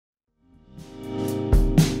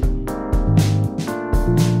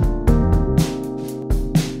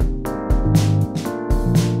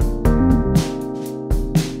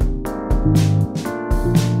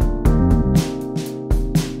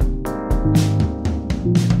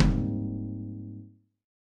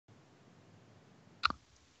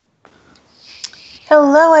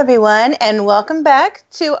everyone, and welcome back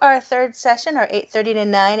to our third session, our 8:30 to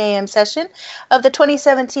 9 a.m. session of the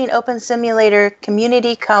 2017 OpenSimulator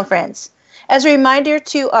Community Conference. As a reminder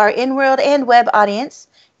to our in-world and web audience,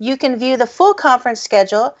 you can view the full conference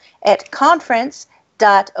schedule at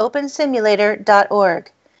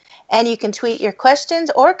conference.opensimulator.org. And you can tweet your questions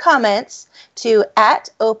or comments to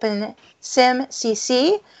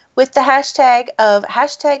 @OpenSimCC with the hashtag of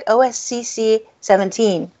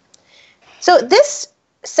 #OSCC17. So this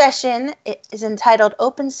session is entitled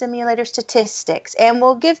OpenSimulator Statistics, and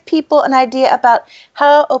will give people an idea about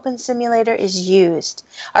how OpenSimulator is used.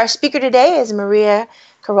 Our speaker today is Maria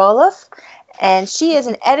Karoloff, and she is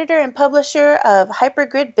an editor and publisher of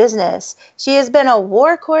Hypergrid Business. She has been a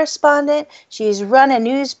war correspondent, she's run a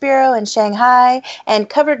news bureau in Shanghai, and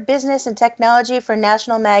covered business and technology for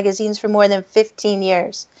national magazines for more than 15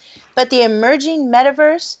 years. But the emerging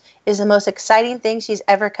metaverse is the most exciting thing she's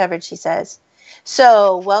ever covered, she says.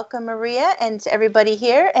 So welcome, Maria, and to everybody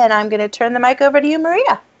here, and I'm going to turn the mic over to you,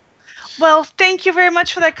 Maria. Well, thank you very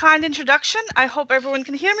much for that kind introduction. I hope everyone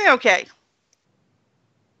can hear me okay.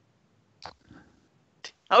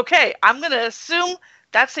 Okay, I'm going to assume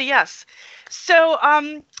that's a yes. So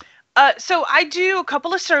I do a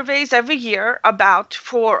couple of surveys every year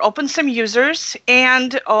for OpenSim users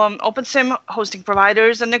and OpenSim hosting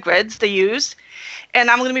providers and the grids they use, and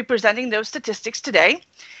I'm going to be presenting those statistics today.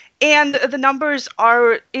 And the numbers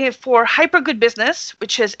are for Hypergrid Business,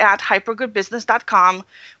 which is at hypergridbusiness.com,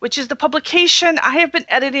 which is the publication I have been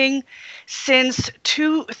editing since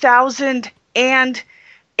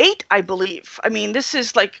 2008, I believe. I mean, this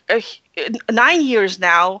is like 9 years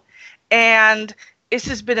now, and this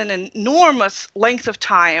has been an enormous length of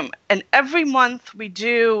time. And every month we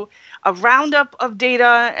do a roundup of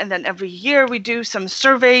data, and then every year we do some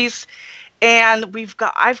surveys. And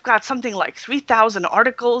I've got something like 3,000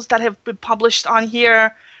 articles that have been published on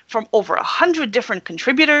here from over 100 different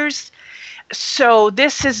contributors. So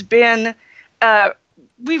this has been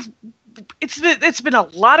it's been a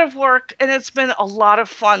lot of work, and it's been a lot of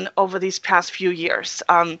fun over these past few years.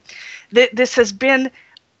 This has been,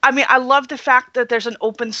 I mean, I love the fact that there's an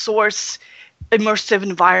open source immersive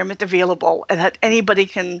environment available, and that anybody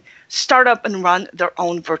can start up and run their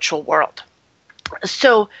own virtual world.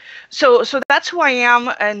 So that's who I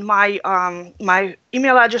am, and my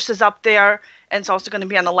email address is up there, and it's also going to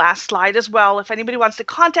be on the last slide as well. If anybody wants to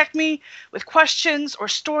contact me with questions or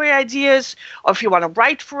story ideas, or if you want to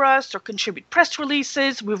write for us or contribute press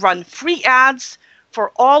releases, we run free ads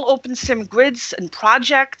for all OpenSim grids and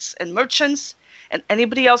projects and merchants and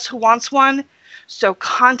anybody else who wants one. So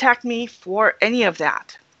contact me for any of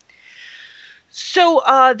that. So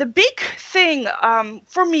the big thing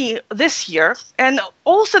for me this year, and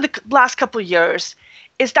also the last couple of years,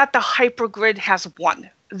 is that the hypergrid has won.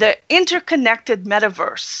 The interconnected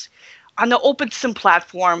metaverse on the OpenSim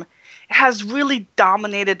platform has really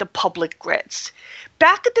dominated the public grids.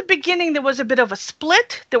 Back at the beginning, there was a bit of a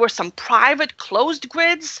split. There were some private closed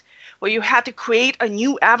grids where you had to create a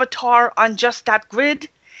new avatar on just that grid.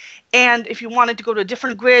 And if you wanted to go to a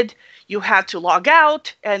different grid, you had to log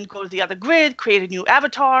out and go to the other grid, create a new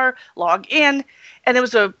avatar, log in, and it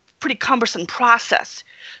was a pretty cumbersome process.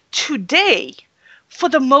 Today, for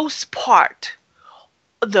the most part,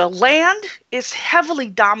 the land is heavily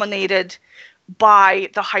dominated by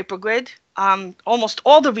the hypergrid. Almost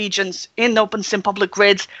all the regions in OpenSim public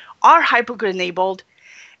grids are hypergrid enabled,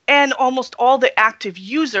 and almost all the active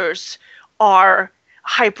users are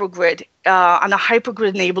hypergrid on the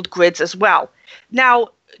hypergrid enabled grids as well. Now,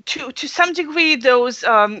 to some degree, those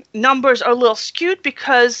numbers are a little skewed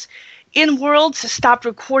because InWorlds stopped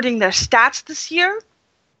recording their stats this year,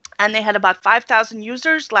 and they had about 5,000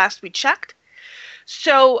 users last we checked.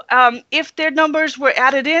 So if their numbers were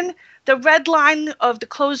added in, the red line of the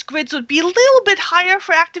closed grids would be a little bit higher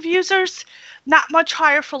for active users, not much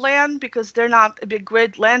higher for land because they're not a big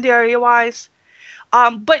grid land area-wise.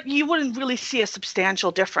 But you wouldn't really see a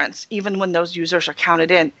substantial difference even when those users are counted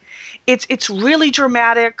in. It's really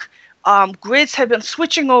dramatic. Grids have been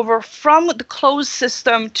switching over from the closed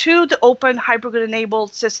system to the open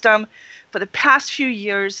hypergrid-enabled system for the past few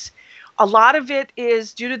years. A lot of it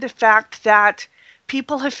is due to the fact that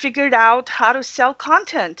people have figured out how to sell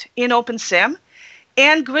content in OpenSim,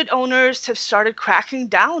 and grid owners have started cracking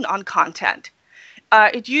down on content.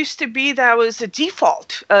 It used to be that it was a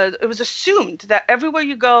default. It was assumed that everywhere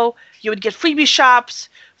you go, you would get freebie shops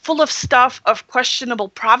full of stuff of questionable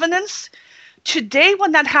provenance. Today,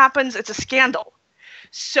 when that happens, it's a scandal.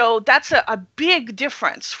 So that's a big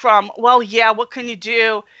difference from, well, yeah, what can you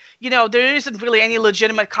do? You know, there isn't really any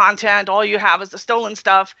legitimate content. All you have is the stolen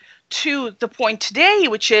stuff, to the point today,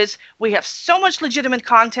 which is we have so much legitimate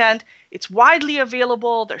content. It's widely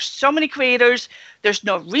available. There's so many creators. There's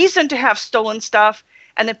no reason to have stolen stuff.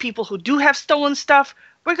 And the people who do have stolen stuff,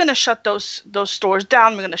 we're going to shut those stores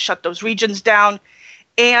down. We're going to shut those regions down.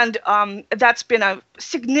 And that's been a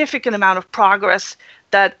significant amount of progress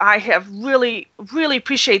that I have really, really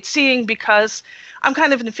appreciate seeing, because I'm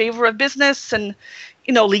kind of in favor of business and,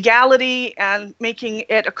 you know, legality and making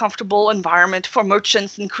it a comfortable environment for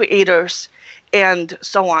merchants and creators and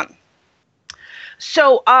so on.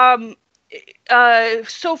 So,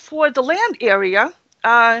 so for the land area,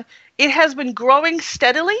 it has been growing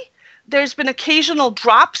steadily. There's been occasional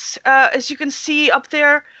drops, as you can see up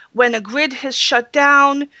there, when a grid has shut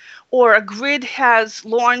down or a grid has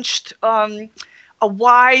launched a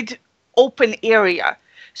wide open area.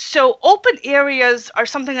 So open areas are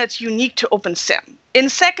something that's unique to OpenSim. In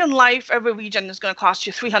Second Life, every region is going to cost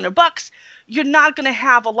you $300. You're not going to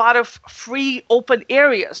have a lot of free open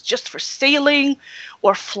areas just for sailing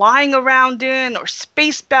or flying around in, or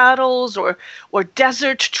space battles or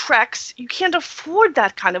desert treks. You can't afford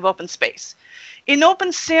that kind of open space. In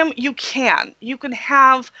OpenSim, you can. You can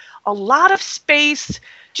have a lot of space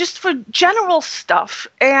just for general stuff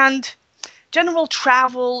and general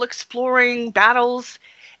travel, exploring, battles,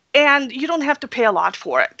 and you don't have to pay a lot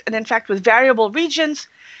for it. And in fact, with variable regions,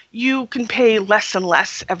 you can pay less and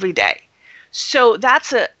less every day. So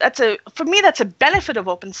for me, that's a benefit of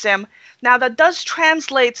OpenSim. Now that does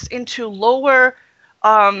translates into lower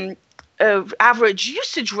average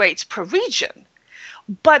usage rates per region.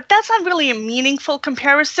 But that's not really a meaningful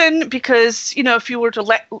comparison, because, you know, if you were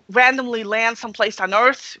to randomly land someplace on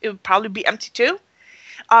Earth, it would probably be empty too.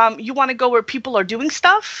 You want to go where people are doing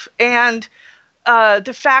stuff, and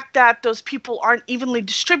the fact that those people aren't evenly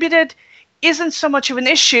distributed isn't so much of an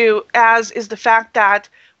issue as is the fact that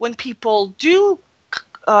when people do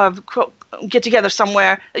get together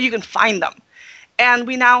somewhere, you can find them. And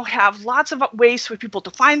we now have lots of ways for people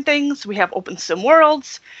to find things. We have OpenSim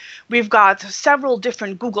Worlds. We've got several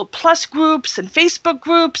different Google Plus groups and Facebook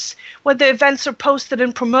groups where the events are posted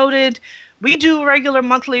and promoted. We do a regular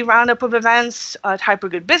monthly roundup of events at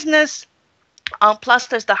Hypergood Business. Plus,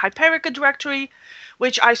 there's the Hyperica directory,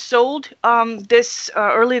 which I sold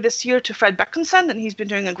early this year to Fred Beckinson, and he's been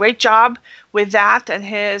doing a great job with that and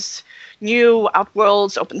his new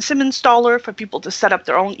Outworlds OpenSim installer for people to set up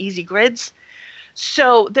their own easy grids.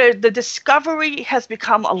 So the discovery has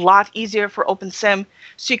become a lot easier for OpenSim,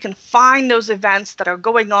 so you can find those events that are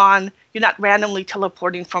going on. You're not randomly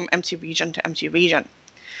teleporting from empty region to empty region.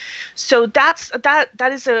 So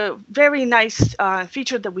that is a very nice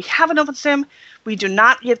feature that we have in OpenSim. We do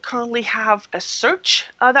not yet currently have a search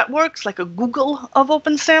that works, like a Google of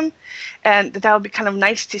OpenSim, and that would be kind of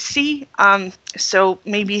nice to see. So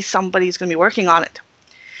maybe somebody's going to be working on it.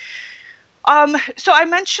 So I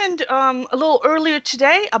mentioned a little earlier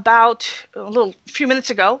today, a few minutes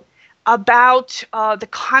ago, about the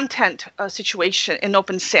content situation in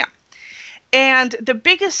OpenSim. And the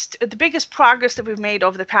biggest progress that we've made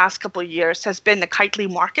over the past couple of years has been the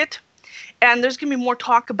Kitely market. And there's going to be more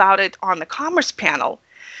talk about it on the commerce panel.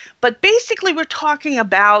 But basically, we're talking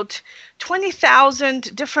about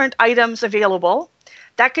 20,000 different items available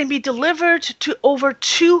that can be delivered to over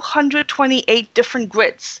 228 different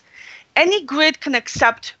grids. Any grid can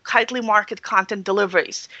accept Kitely market content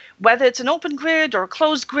deliveries, whether it's an open grid or a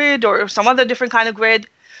closed grid or some other different kind of grid.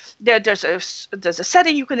 There's a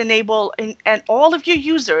setting you can enable, and all of your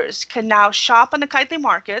users can now shop on the Kitely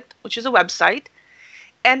market, which is a website,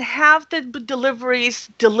 and have the deliveries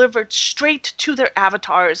delivered straight to their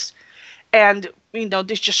avatars. And they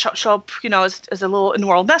just show up, as a little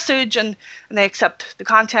in-world message, and they accept the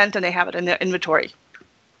content and they have it in their inventory.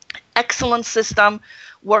 Excellent system,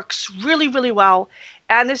 works really, really well.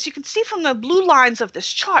 And as you can see from the blue lines of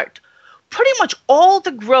this chart, pretty much all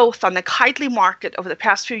the growth on the Kitely market over the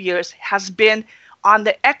past few years has been on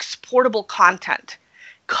the exportable content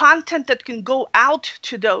that can go out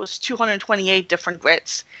to those 228 different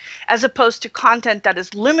grids, as opposed to content that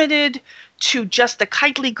is limited to just the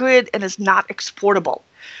Kitely grid and is not exportable.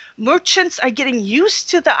 Merchants are getting used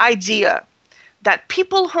to the idea that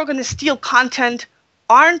people who are going to steal content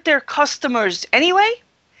aren't their customers anyway,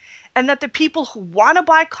 and that the people who want to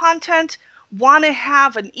buy content want to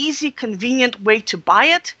have an easy, convenient way to buy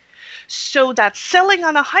it, so that selling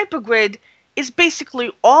on a hypergrid is basically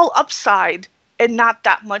all upside and not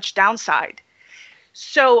that much downside.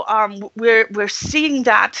 So we're seeing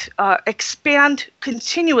that expand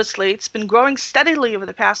continuously. It's been growing steadily over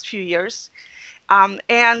the past few years, and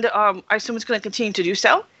I assume it's going to continue to do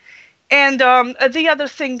so. And the other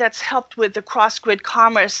thing that's helped with the cross-grid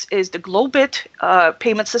commerce is the Globit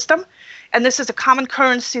payment system. And this is a common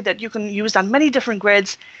currency that you can use on many different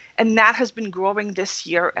grids, and that has been growing this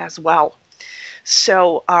year as well.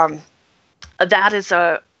 So that is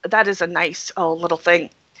a nice little thing.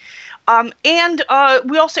 And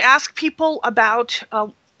we also ask people about,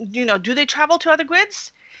 do they travel to other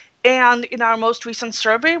grids? And in our most recent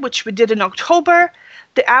survey, which we did in October,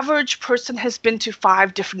 the average person has been to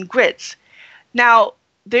 5 different grids. Now,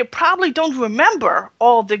 they probably don't remember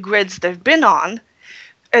all the grids they've been on,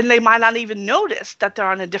 and they might not even notice that they're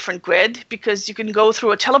on a different grid, because you can go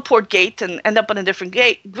through a teleport gate and end up on a different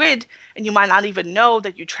grid, and you might not even know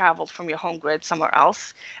that you traveled from your home grid somewhere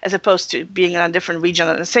else, as opposed to being in a different region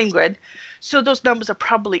on the same grid. So those numbers are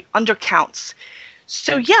probably undercounts.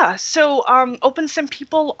 So yeah, OpenSim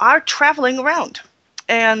people are traveling around,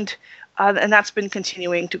 and that's been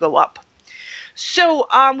continuing to go up. So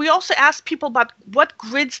we also asked people about what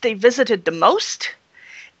grids they visited the most.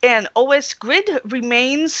 And OS Grid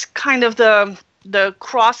remains kind of the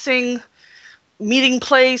crossing meeting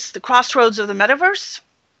place, the crossroads of the metaverse.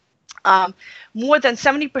 More than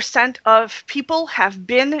 70% of people have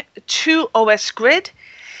been to OS Grid,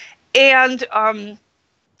 and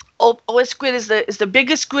OS Grid is the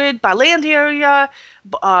biggest grid by land area.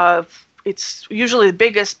 It's usually the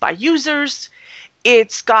biggest by users.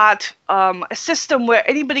 It's got a system where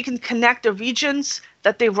anybody can connect the regions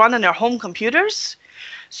that they run on their home computers.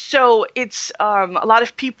 So it's a lot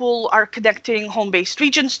of people are connecting home-based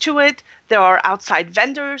regions to it. There are outside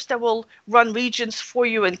vendors that will run regions for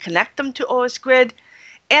you and connect them to OS Grid.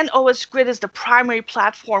 And OS Grid is the primary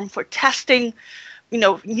platform for testing,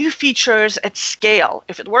 new features at scale.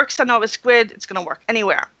 If it works on OS Grid, it's going to work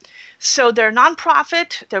anywhere. So they're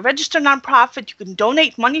nonprofit, they're registered nonprofit. You can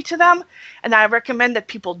donate money to them, and I recommend that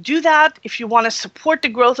people do that. If you want to support the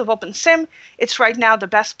growth of OpenSim, it's right now the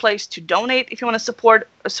best place to donate if you want to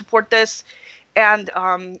support this, and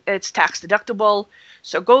it's tax deductible.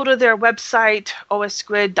 So go to their website,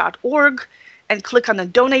 osgrid.org, and click on the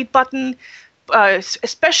donate button.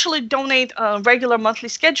 Especially donate a regular monthly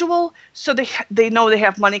schedule, so they know they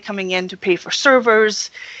have money coming in to pay for servers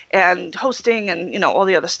and hosting and all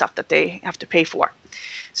the other stuff that they have to pay for.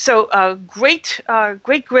 So great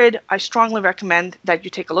grid. I strongly recommend that you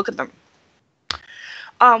take a look at them.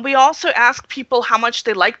 We also ask people how much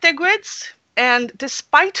they like their grids, and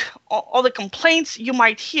despite all the complaints you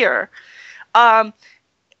might hear,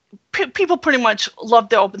 people pretty much love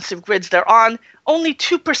the OpenSim grids they're on. Only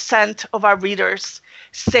 2% of our readers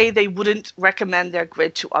say they wouldn't recommend their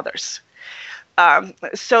grid to others.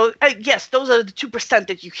 So yes, those are the 2%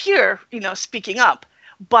 that you hear, speaking up,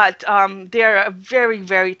 but they're a very,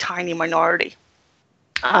 very tiny minority.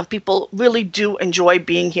 People really do enjoy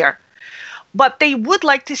being here, but they would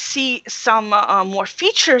like to see some more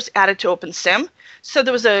features added to OpenSim. So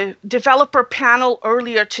there was a developer panel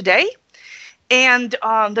earlier today. And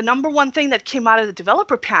the number one thing that came out of the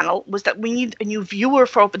developer panel was that we need a new viewer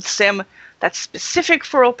for OpenSim that's specific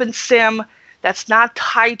for OpenSim, that's not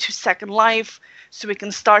tied to Second Life, so we can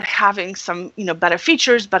start having some better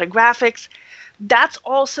features, better graphics. That's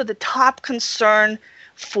also the top concern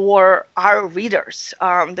for our readers.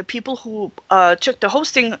 The people who took the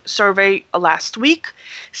hosting survey last week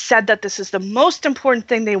said that this is the most important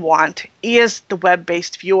thing they want, is the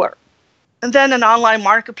web-based viewer. And then an online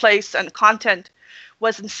marketplace and content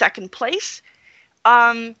was in second place.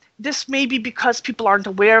 This may be because people aren't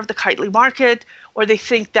aware of the Kitely market, or they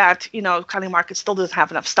think that Kitely market still doesn't have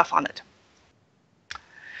enough stuff on it.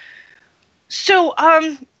 So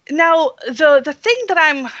now the thing that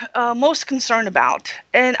I'm most concerned about,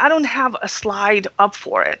 and I don't have a slide up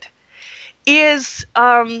for it, is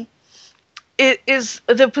the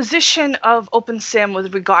position of OpenSim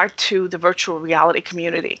with regard to the virtual reality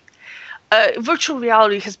community. Virtual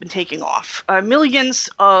reality has been taking off. Millions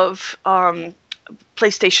of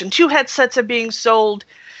PlayStation 2 headsets are being sold.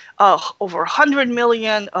 Over 100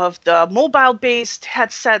 million of the mobile-based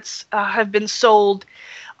headsets have been sold.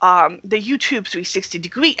 The YouTube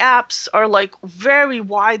 360-degree apps are very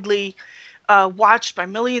widely watched by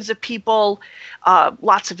millions of people.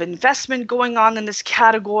 Lots of investment going on in this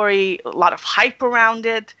category, a lot of hype around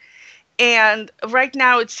it. And right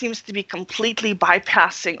now it seems to be completely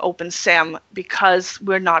bypassing OpenSim because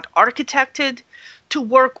we're not architected to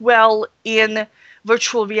work well in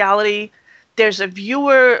virtual reality. There's a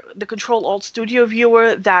viewer, the Control-Alt Studio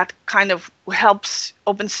viewer, that kind of helps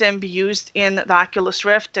OpenSim be used in the Oculus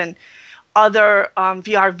Rift and other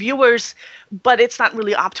VR viewers, but it's not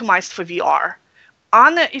really optimized for VR.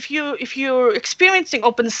 If you're experiencing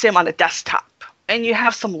OpenSim on a desktop and you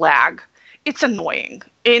have some lag, it's annoying.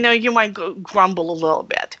 You might grumble a little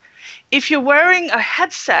bit. If you're wearing a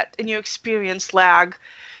headset and you experience lag,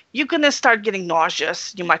 you're going to start getting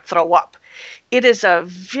nauseous. You might throw up. It is a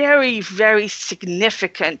very, very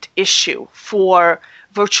significant issue for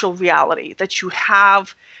virtual reality that you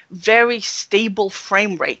have very stable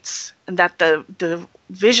frame rates and that the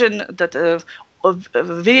video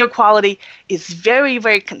quality is very,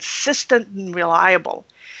 very consistent and reliable.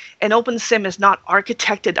 And OpenSim is not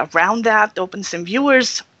architected around that. The OpenSim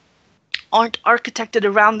viewers aren't architected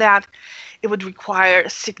around that. It would require a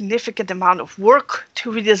significant amount of work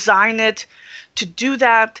to redesign it. To do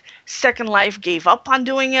that, Second Life gave up on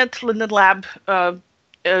doing it. Linden Lab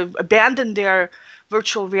abandoned their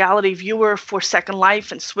virtual reality viewer for Second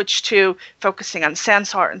Life and switched to focusing on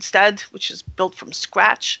Sansar instead, which is built from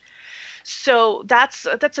scratch. So that's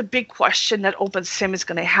a big question that OpenSim is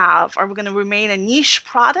going to have. Are we going to remain a niche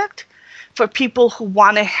product for people who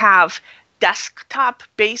want to have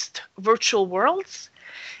desktop-based virtual worlds?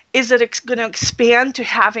 Is it going to expand to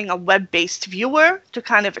having a web-based viewer to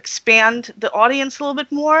kind of expand the audience a little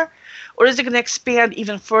bit more? Or is it going to expand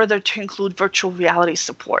even further to include virtual reality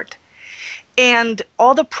support? And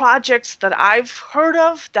all the projects that I've heard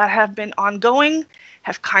of that have been ongoing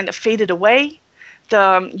have kind of faded away.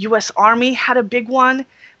 The U.S. Army had a big one,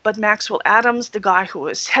 but Maxwell Adams, the guy who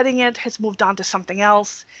is heading it, has moved on to something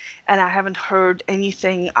else, and I haven't heard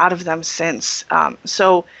anything out of them since.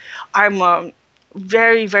 So I'm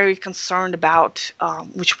very, very concerned about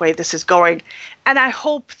which way this is going. And I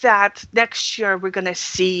hope that next year we're going to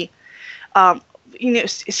see some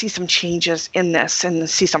changes in this and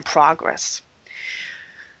see some progress.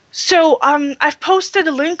 So I've posted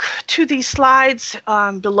a link to these slides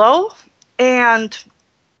below, and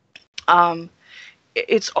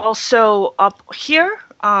it's also up here,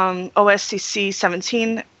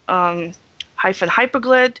 OSCC17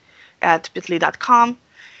 hypergrid at bit.ly.com,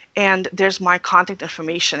 and there's my contact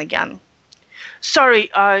information again. Sorry,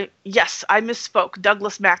 yes, I misspoke.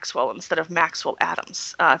 Douglas Maxwell instead of Maxwell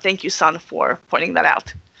Adams. Thank you, son, for pointing that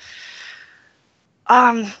out.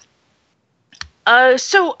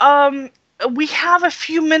 So we have a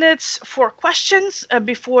few minutes for questions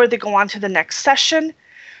before they go on to the next session,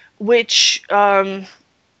 which and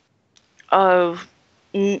there's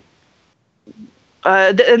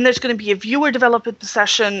going to be a viewer development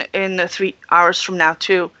session in 3 hours from now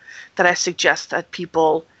too, that I suggest that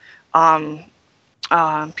people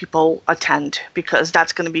attend, because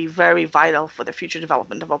that's going to be very vital for the future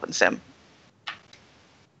development of OpenSim.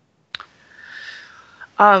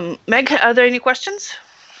 Meg, are there any questions?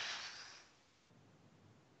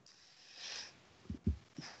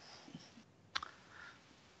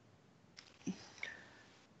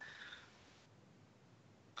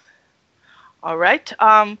 All right.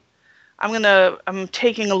 I'm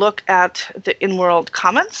taking a look at the in-world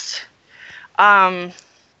comments. Hi,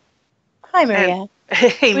 Maria.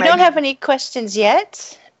 Hey, we don't have any questions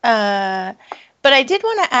yet, but I did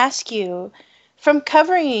want to ask you, from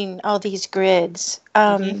covering all these grids,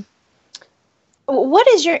 what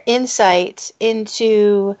is your insight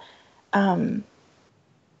into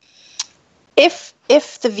if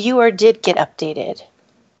the viewer did get updated,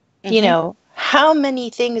 how many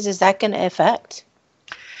things is that going to affect?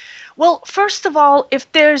 Well, first of all, if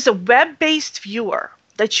there's a web-based viewer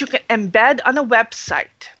that you can embed on a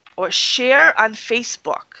website or share on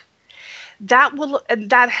Facebook,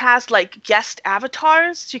 that has like guest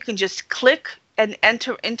avatars, so you can just click and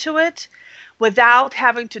enter into it without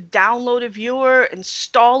having to download a viewer,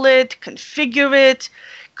 install it, configure it,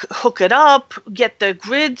 hook it up, get the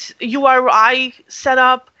grid URI set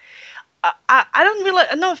up. I don't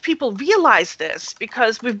know if people realize this,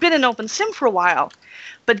 because we've been in OpenSim for a while,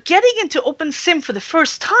 but getting into OpenSim for the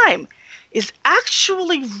first time is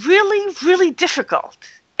actually really, really difficult.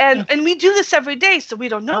 And we do this every day, so we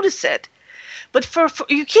don't notice it. But for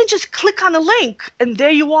you can't just click on a link and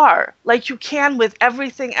there you are, like you can with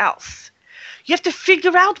everything else. You have to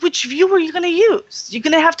figure out which viewer you're going to use. You're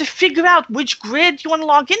going to have to figure out which grid you want to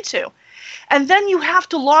log into. And then you have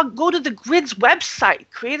to go to the grid's website,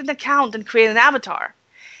 create an account, and create an avatar.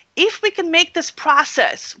 If we can make this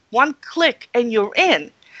process one click and you're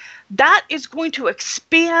in, that is going to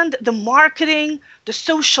expand the marketing, the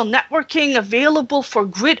social networking available for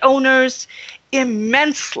grid owners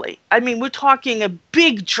immensely. I mean, we're talking a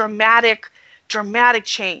big, dramatic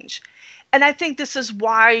change. And I think this is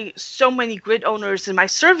why so many grid owners in my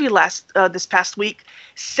survey this past week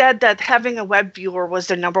said that having a web viewer was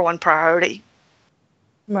their #1 priority.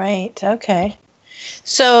 Right. Okay.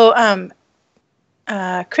 So,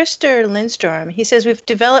 Krister Lindstrom, he says, we've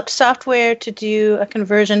developed software to do a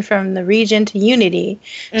conversion from the region to Unity.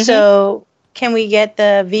 So can we get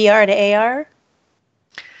the VR to AR?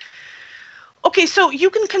 Okay, so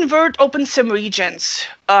you can convert OpenSim regions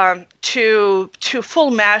to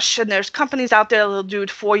full mesh, and there's companies out there that'll do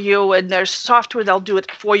it for you, and there's software that'll do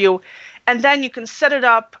it for you, and then you can set it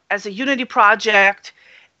up as a Unity project,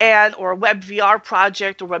 or a Web VR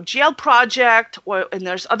project, or WebGL project, and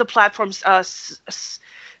there's other platforms.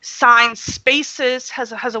 Science Spaces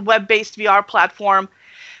has a web-based VR platform,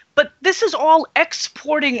 but this is all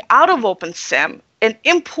exporting out of OpenSim and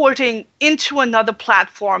importing into another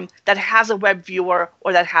platform that has a web viewer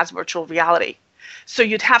or that has virtual reality. So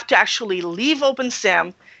you'd have to actually leave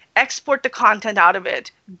OpenSim, export the content out of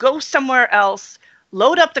it, go somewhere else,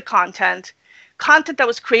 load up the content that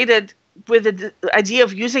was created with the idea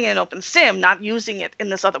of using it in OpenSim, not using it in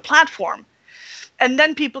this other platform. And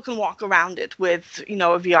then people can walk around it with, a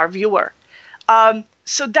VR viewer.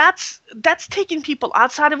 So that's taking people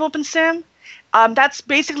outside of OpenSim. That's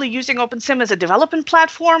basically using OpenSim as a development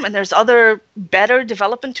platform, and there's other better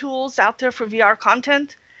development tools out there for VR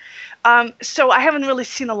content. So I haven't really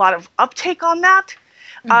seen a lot of uptake on that.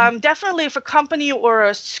 Mm-hmm. Definitely if a company or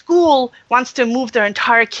a school wants to move their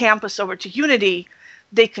entire campus over to Unity,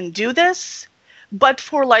 they can do this. But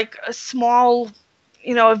for like a small,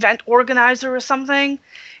 event organizer or something,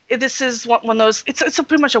 this is one of those, it's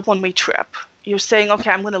pretty much a one-way trip. You're saying, okay,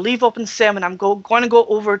 I'm going to leave OpenSim and I'm going to go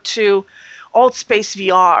over to AltSpace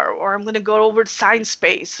VR, or I'm going to go over to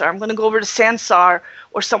ScienceSpace, or I'm going to go over to Sansar,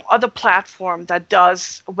 or some other platform that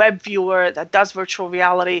does a web viewer, that does virtual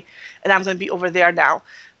reality, and I'm going to be over there now.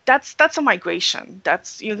 That's a migration.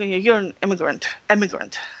 That's you're an immigrant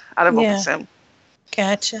out of OpenSim.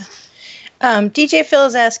 Gotcha. DJ Phil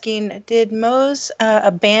is asking, did Moz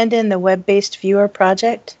abandon the web-based viewer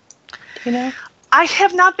project? Do you know? I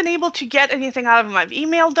have not been able to get anything out of them. I've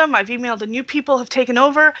emailed them. I've emailed the new people who have taken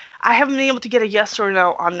over. I haven't been able to get a yes or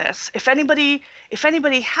no on this. If anybody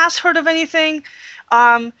has heard of anything,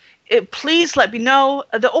 please let me know.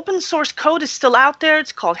 The open source code is still out there.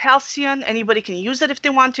 It's called Halcyon. Anybody can use it if they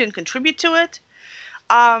want to and contribute to it.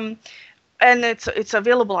 And it's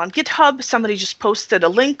available on GitHub. Somebody just posted a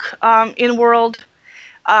link in World.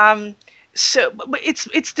 So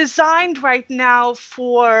it's designed right now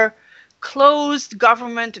for closed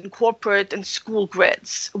government and corporate and school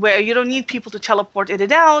grids, where you don't need people to teleport in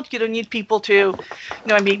and out. You don't need people to,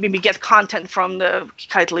 maybe get content from the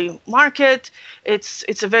Kitely market.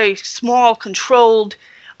 It's a very small, controlled,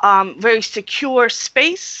 very secure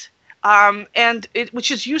space,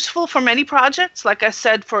 which is useful for many projects. Like I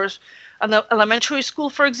said, for an elementary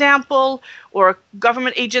school, for example, or a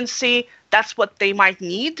government agency, that's what they might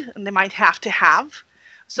need and they might have to have.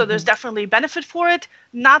 So there's definitely a benefit for it.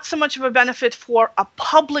 Not so much of a benefit for a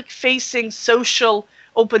public-facing social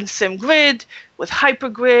OpenSim grid with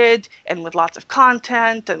hypergrid and with lots of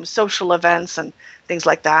content and social events and things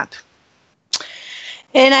like that.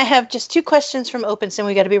 And I have just two questions from OpenSim.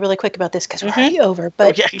 We got to be really quick about this because we're already over.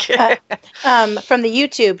 But from the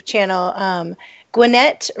YouTube channel,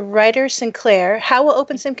 Gwinnett Ryder Sinclair, how will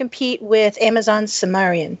OpenSim compete with Amazon's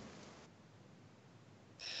Sumerian?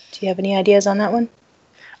 Do you have any ideas on that one?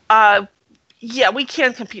 We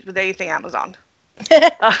can't compete with anything Amazon.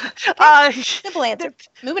 Simple answer.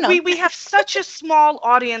 Moving on. We have such a small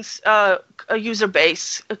audience, user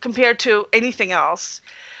base compared to anything else.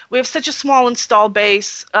 We have such a small install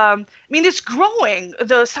base. It's growing.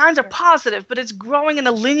 The signs are positive, but it's growing in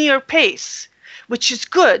a linear pace, which is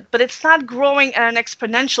good, but it's not growing at an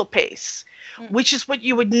exponential pace, which is what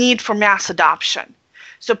you would need for mass adoption.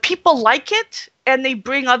 So people like it, and they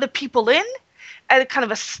bring other people in at a kind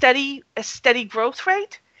of a steady growth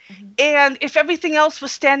rate. And if everything else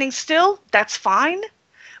was standing still, that's fine.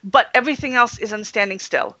 But everything else isn't standing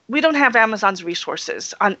still. We don't have Amazon's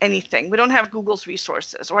resources on anything. We don't have Google's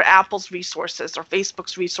resources or Apple's resources or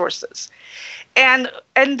Facebook's resources. And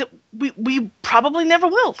we probably never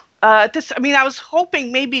will. I was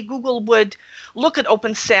hoping maybe Google would look at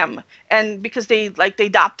OpenSim, and because they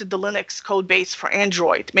adopted the Linux code base for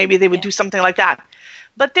Android, maybe they would do something like that.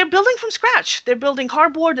 But they're building from scratch. They're building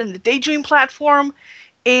Hardboard and the Daydream platform,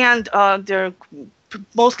 and they're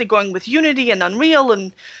mostly going with Unity and Unreal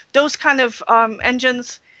and those kind of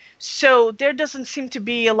engines. So there doesn't seem to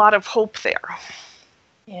be a lot of hope there.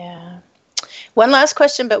 Yeah. One last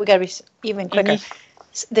question, but we got to be even quicker.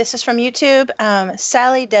 This is from YouTube.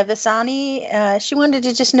 Sally Devasani, she wanted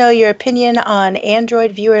to just know your opinion on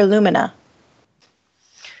Android Viewer Lumina.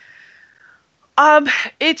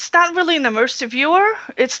 It's not really an immersive viewer.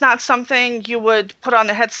 It's not something you would put on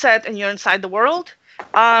a headset and you're inside the world.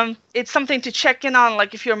 It's something to check in on,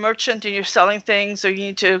 like if you're a merchant and you're selling things or you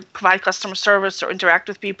need to provide customer service or interact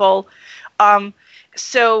with people.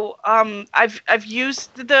 I've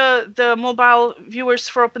used the mobile viewers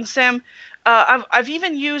for OpenSim. I've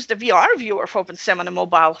even used a VR viewer for OpenSim on a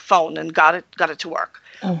mobile phone and got it to work.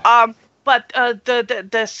 But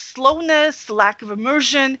the slowness, lack of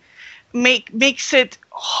immersion, makes it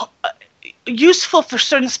useful for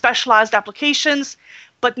certain specialized applications,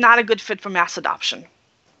 but not a good fit for mass adoption.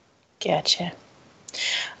 Gotcha.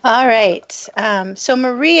 All right. So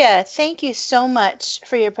Maria, thank you so much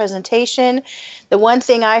for your presentation. The one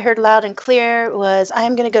thing I heard loud and clear was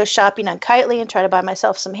I'm going to go shopping on Kitely and try to buy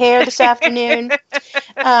myself some hair this afternoon.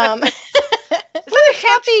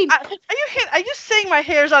 Happy. Are you saying my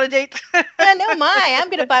hair's out of date? No, I'm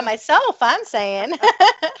going to buy myself, I'm saying.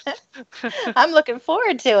 I'm looking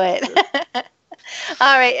forward to it.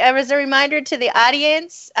 All right. As a reminder to the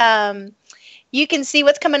audience, you can see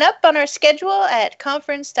what's coming up on our schedule at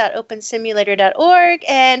conference.opensimulator.org.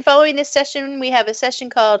 And following this session, we have a session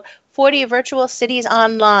called 40 Virtual Cities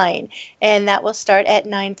Online, and that will start at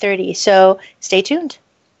 9:30. So stay tuned.